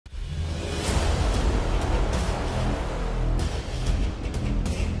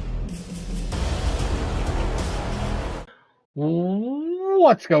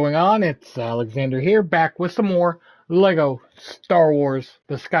What's going on? It's Alexander here, back with some more Lego Star Wars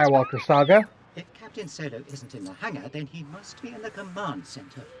The Skywalker Saga. If Captain Solo isn't in the hangar, then he must be in the command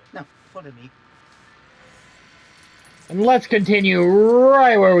center. Now, follow me. And let's continue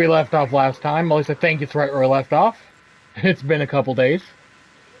right where we left off last time. At least I think it's right where we left off. It's been a couple days.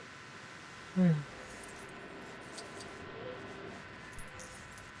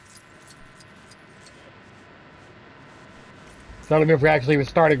 So I don't know if we actually even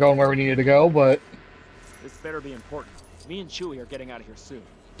started going where we needed to go, but... This better be important. Me and Chewie are getting out of here soon.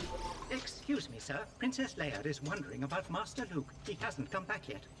 Excuse me, sir. Princess Leia is wondering about Master Luke. He hasn't come back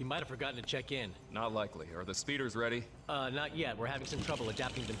yet. He might have forgotten to check in. Not likely. Are the speeders ready? Not yet. We're having some trouble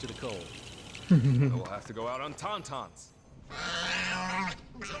adapting them to the cold. We'll have to go out on tauntauns.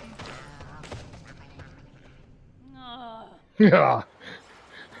 Yeah.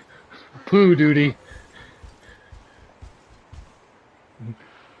 Poo duty.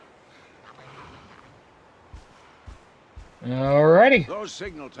 Alrighty. Those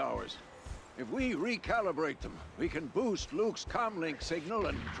signal towers. If we recalibrate them, we can boost Luke's comlink signal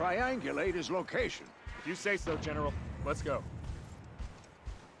and triangulate his location. If you say so, General. Let's go.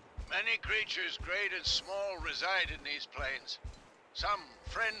 Many creatures, great and small, reside in these plains. Some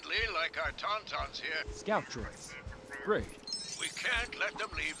friendly, like our tauntauns here. Scout droids. Great. We can't let them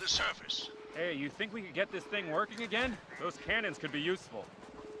leave the surface. Hey, you think we could get this thing working again? Those cannons could be useful.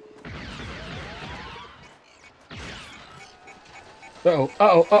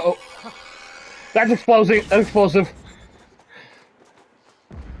 Uh-oh. That's explosive. That's explosive.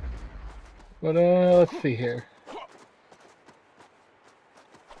 But, let's see here.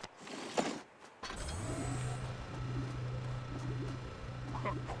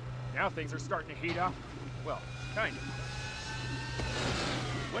 Now things are starting to heat up. Well, kind of.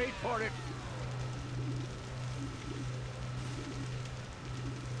 Wait for it.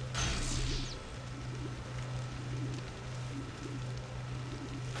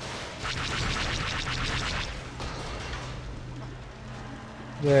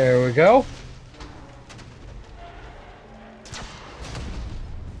 There we go.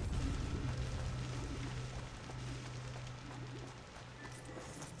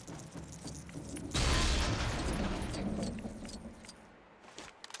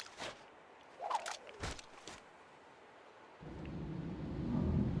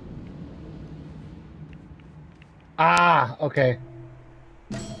 Ah, okay.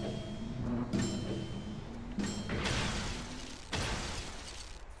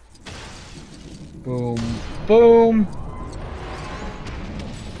 Boom, boom.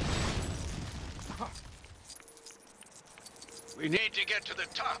 We need to get to the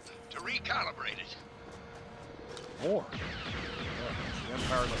top to recalibrate it. More. The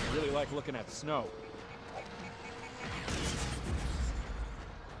Empire must really like looking at snow.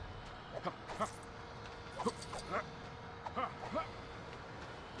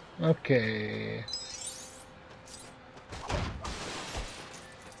 Okay.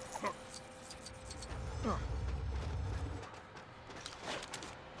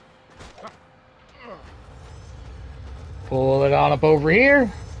 Pull it on up over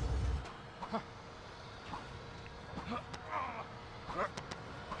here.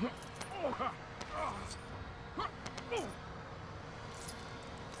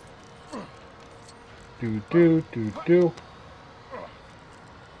 Do.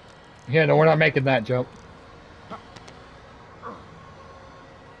 Yeah, no, we're not making that jump.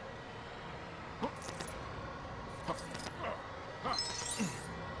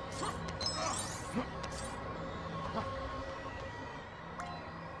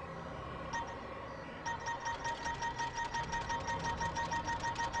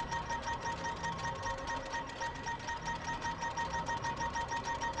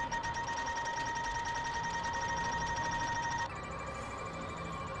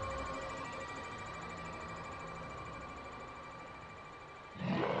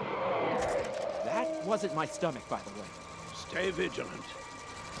 That wasn't my stomach, by the way. Stay vigilant.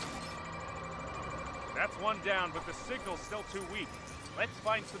 That's one down, but the signal's still too weak. Let's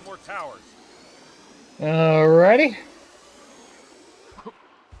find some more towers. Alrighty.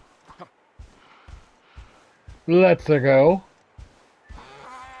 Let's go.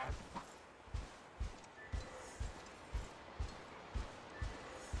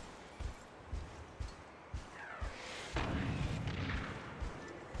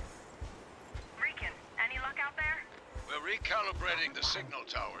 Recalibrating the signal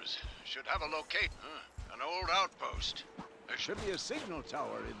towers. Should have a locate. An old outpost. There should be a signal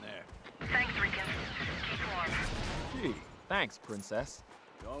tower in there. Thanks, Rican. Keep warm. Gee, thanks, Princess.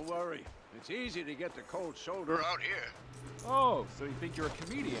 Don't worry. It's easy to get the cold shoulder out here. Oh, so you think you're a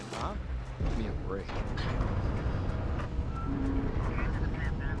comedian, huh? Give me a break.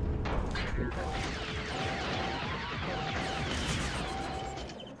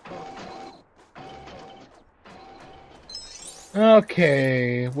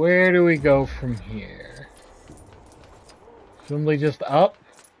 Okay, where do we go from here? Simply just up?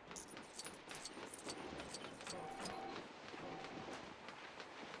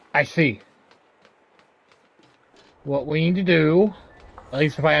 I see. What we need to do, at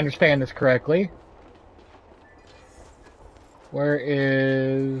least if I understand this correctly, where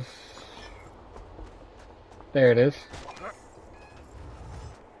is... There it is.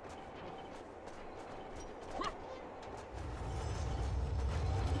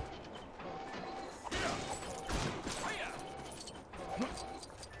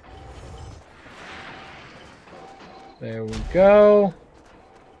 There we go.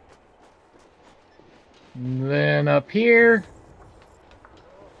 And then up here.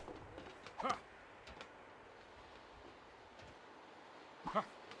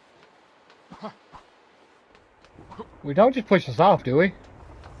 We don't just push this off, do we?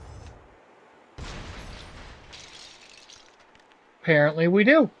 Apparently we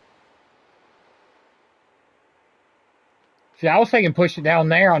do. See, I was thinking push it down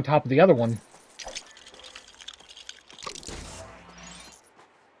there on top of the other one.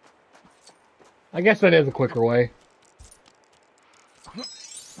 I guess that is a quicker way.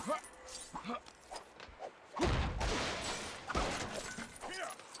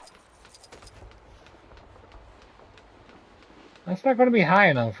 That's not going to be high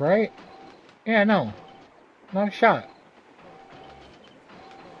enough, right? Yeah, no. Not a shot.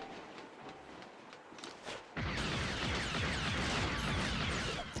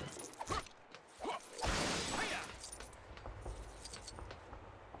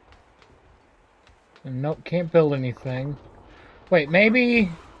 And nope, can't build anything. Wait,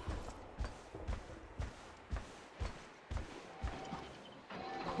 maybe...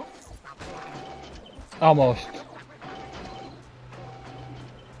 Almost.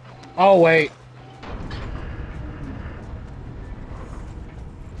 Oh, wait.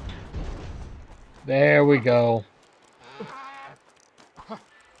 There we go.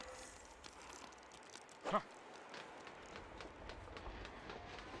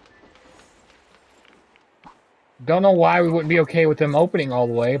 Don't know why we wouldn't be okay with them opening all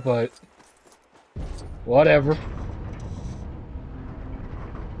the way, but whatever.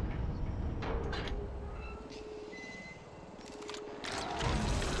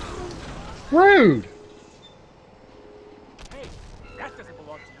 Rude! Hey, that doesn't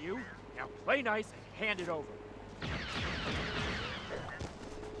belong to you. Now play nice and hand it over.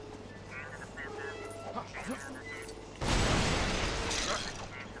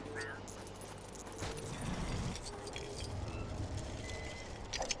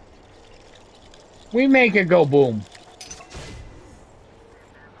 We make it go boom.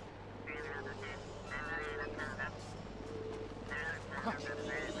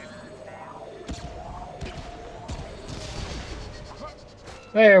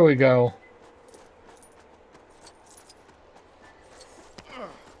 There we go.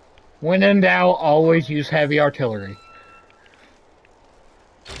 When in doubt, always use heavy artillery.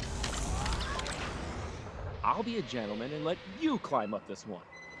 I'll be a gentleman and let you climb up this one.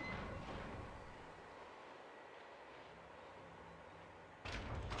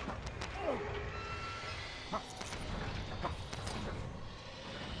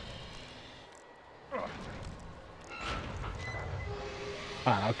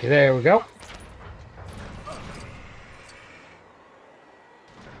 Ah, okay, there we go.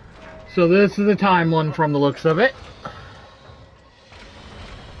 So this is the time one from the looks of it.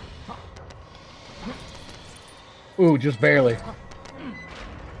 Ooh, just barely.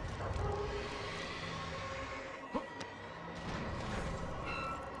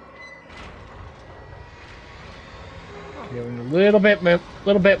 Giving a little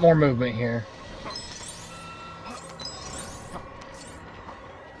bit more movement here.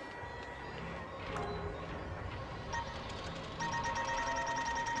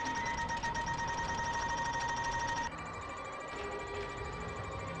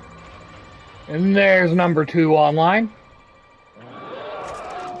 And there's number 2 online.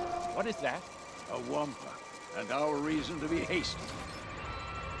 What is that? A wampa, and our reason to be hasty.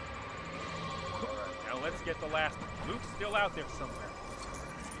 All right, now let's get the last one. Luke's still out there somewhere.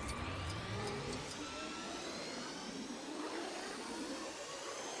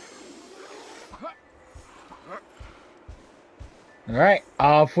 Alright,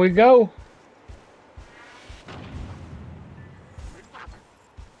 off we go.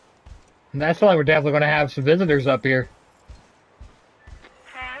 And that's why we're definitely going to have some visitors up here.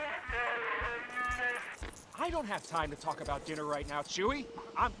 I don't have time to talk about dinner right now, Chewie.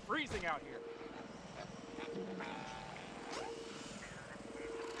 I'm freezing out here.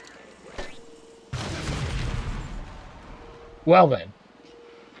 Well then.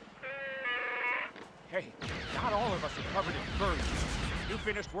 Hey, not all of us are covered in fur. You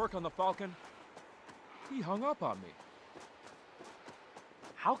finished work on the Falcon? He hung up on me.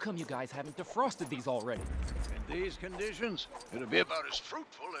 How come you guys haven't defrosted these already? In these conditions, it'll be about as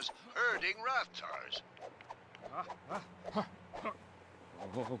fruitful as herding raptors.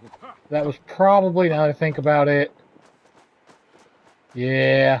 That was probably, now that I think about it.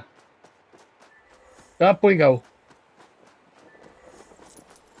 Yeah. Up we go.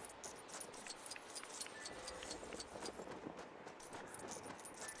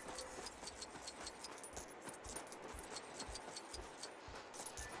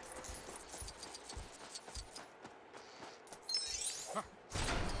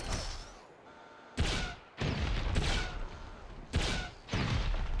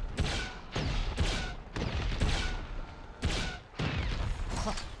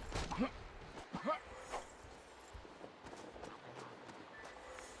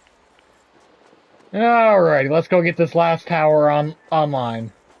 Alrighty, let's go get this last tower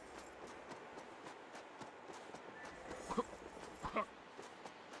online.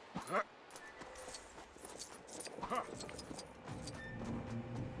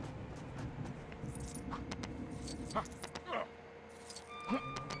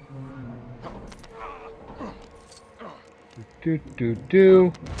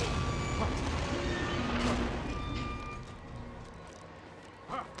 Do.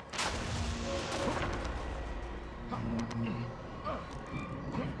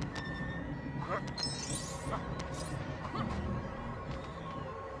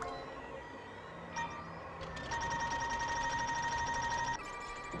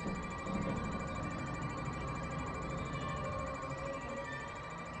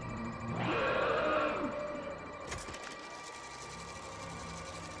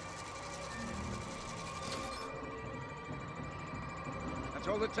 That's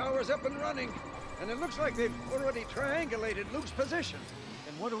all the towers up and running. And it looks like they've already triangulated Luke's position.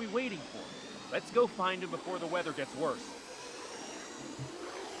 And what are we waiting for? Let's go find him before the weather gets worse.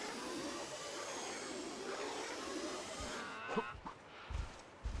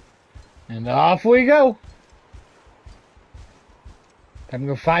 And off we go. Time to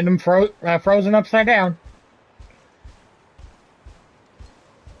go find them frozen upside down.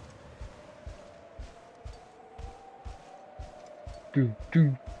 Do.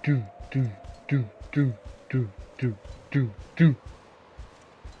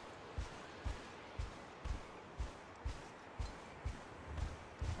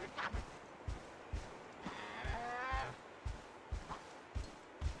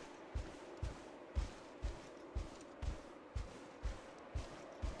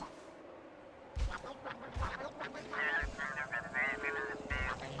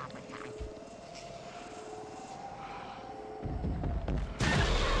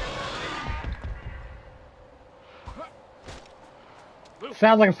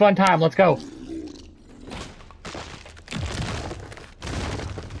 Sounds like a fun time. Let's go.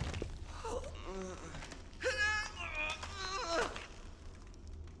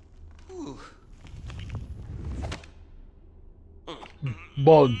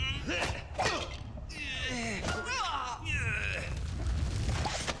 Bug.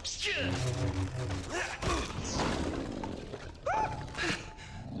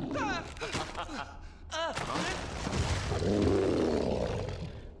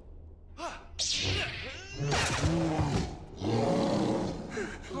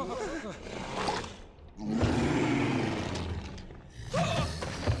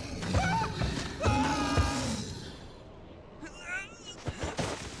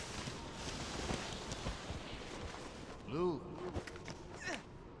 Luke,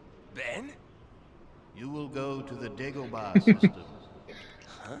 Ben? you will go to the Dagobah system.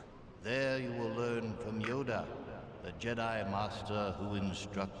 Huh? There you will learn from Yoda, the Jedi Master who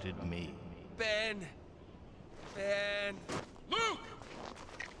instructed me. Ben! Luke!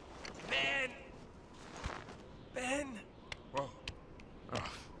 Ben! Whoa. Oh.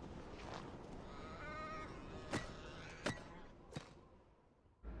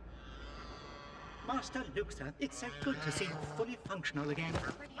 Master Luke, sir, it's so good to see you fully functional again.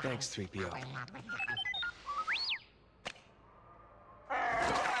 Thanks, 3PO.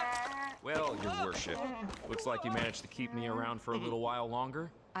 Well, your worship. Looks like you managed to keep me around for a little while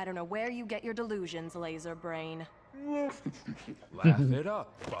longer. I don't know where you get your delusions, laser brain. Laugh it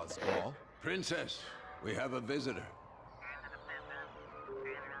up, buzzball. Princess, we have a visitor.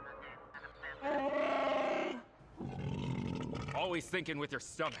 Always thinking with your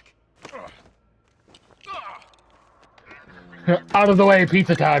stomach. Out of the way,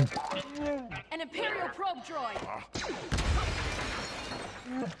 pizza time. An Imperial probe droid!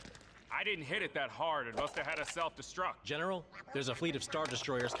 I didn't hit it that hard. It must have had a self-destruct. General, there's a fleet of Star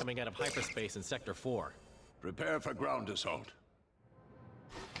Destroyers coming out of hyperspace in Sector 4. Prepare for ground assault.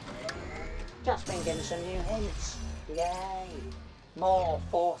 Just been getting some new hints. Yay! More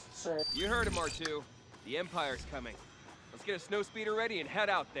Hoths. You heard him, R2. The Empire's coming. Let's get a snowspeeder ready and head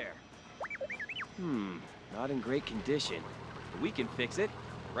out there. Not in great condition. But we can fix it.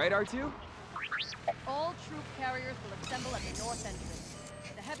 Right, R2? All troop carriers will assemble at the north entrance.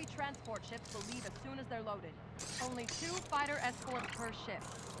 The heavy transport ships will leave as soon as they're loaded. Only 2 fighter escorts per ship.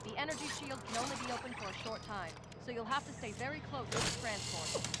 The energy shield can only be open for a short time, so you'll have to stay very close to the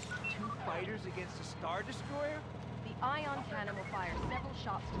transport. 2 fighters against a Star Destroyer? The ion cannon will fire several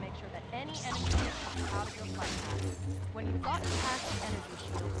shots to make sure that any enemy ship is out of your flight path. When you've gotten past the energy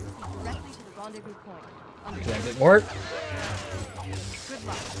shield, proceed directly to the rendezvous point. That didn't work. Good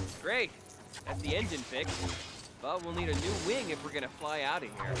luck. Great. That's the engine fixed. But we'll need a new wing if we're gonna fly out of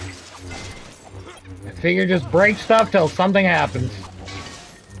here. I figure just break stuff till something happens.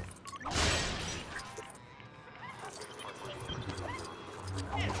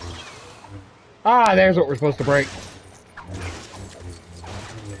 Ah, there's what we're supposed to break.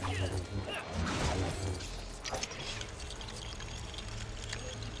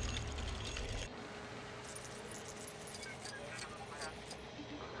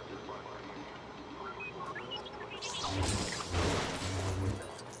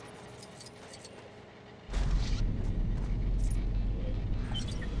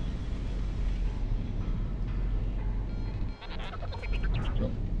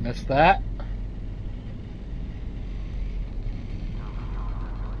 Missed that.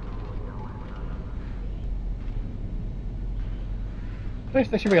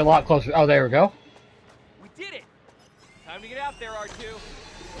 That should be a lot closer. Oh, there we go. We did it! Time to get out there, R2.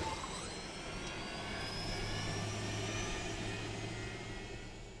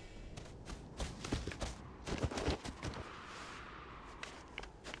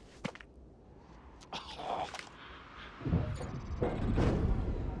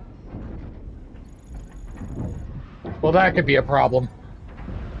 Well, that could be a problem.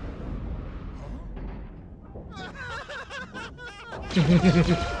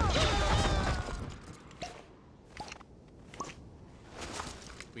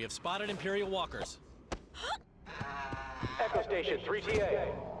 We have spotted Imperial walkers. Echo Station 3TA.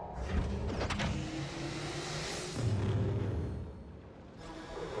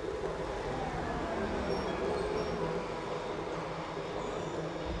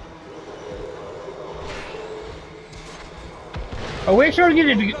 Are we sure you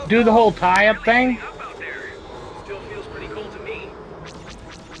to do the whole tie-up thing? Still feels pretty cold to me.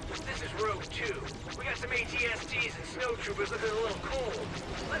 This is Rogue 2. We got some ATSTs and snow troopers looking a little cold.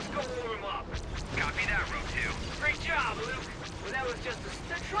 Let's go warm them up. Copy that, Rogue 2. Great job, Luke. Well, that was just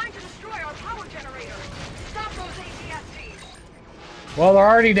They're trying to destroy our power generator. Stop those ATSTs. Well, they're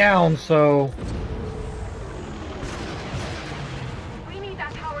already down, so... We need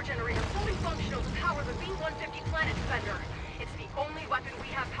that power generator fully functional to power the B-150 Planet Defender. It's the only weapon we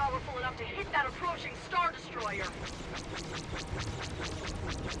have powerful enough to hit that approaching Star Destroyer.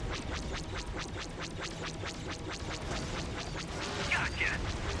 Gotcha.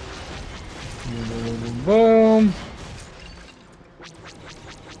 Boom.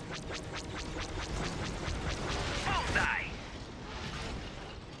 Bullseye.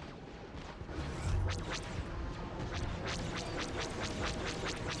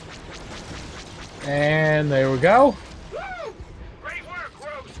 And there we go. Great work,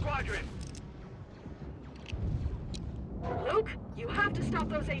 Rogue Squadron! Luke, you have to stop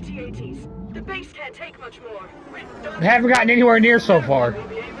those AT-ATs. The base can't take much more. I haven't gotten anywhere near so far. We'll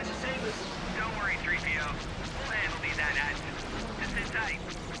be able to save us. Don't worry, 3PO. We'll handle these AT-ATs. Just sit tight.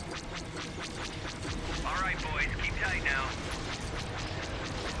 All right, boys, keep tight now.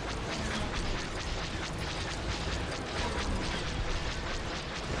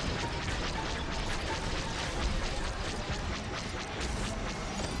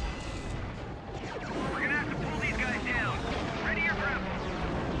 We're gonna have to pull these guys down. Ready your grapple.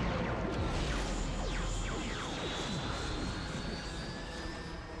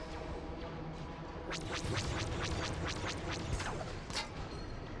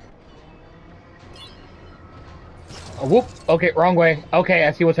 Oh, whoop. Okay, wrong way. Okay,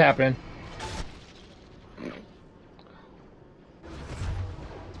 I see what's happening.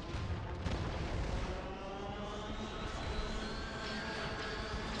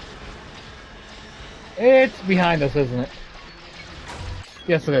 It's behind us, isn't it?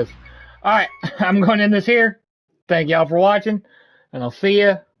 Yes, it is. Alright, I'm going to end this here. Thank y'all for watching, and I'll see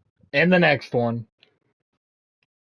you in the next one.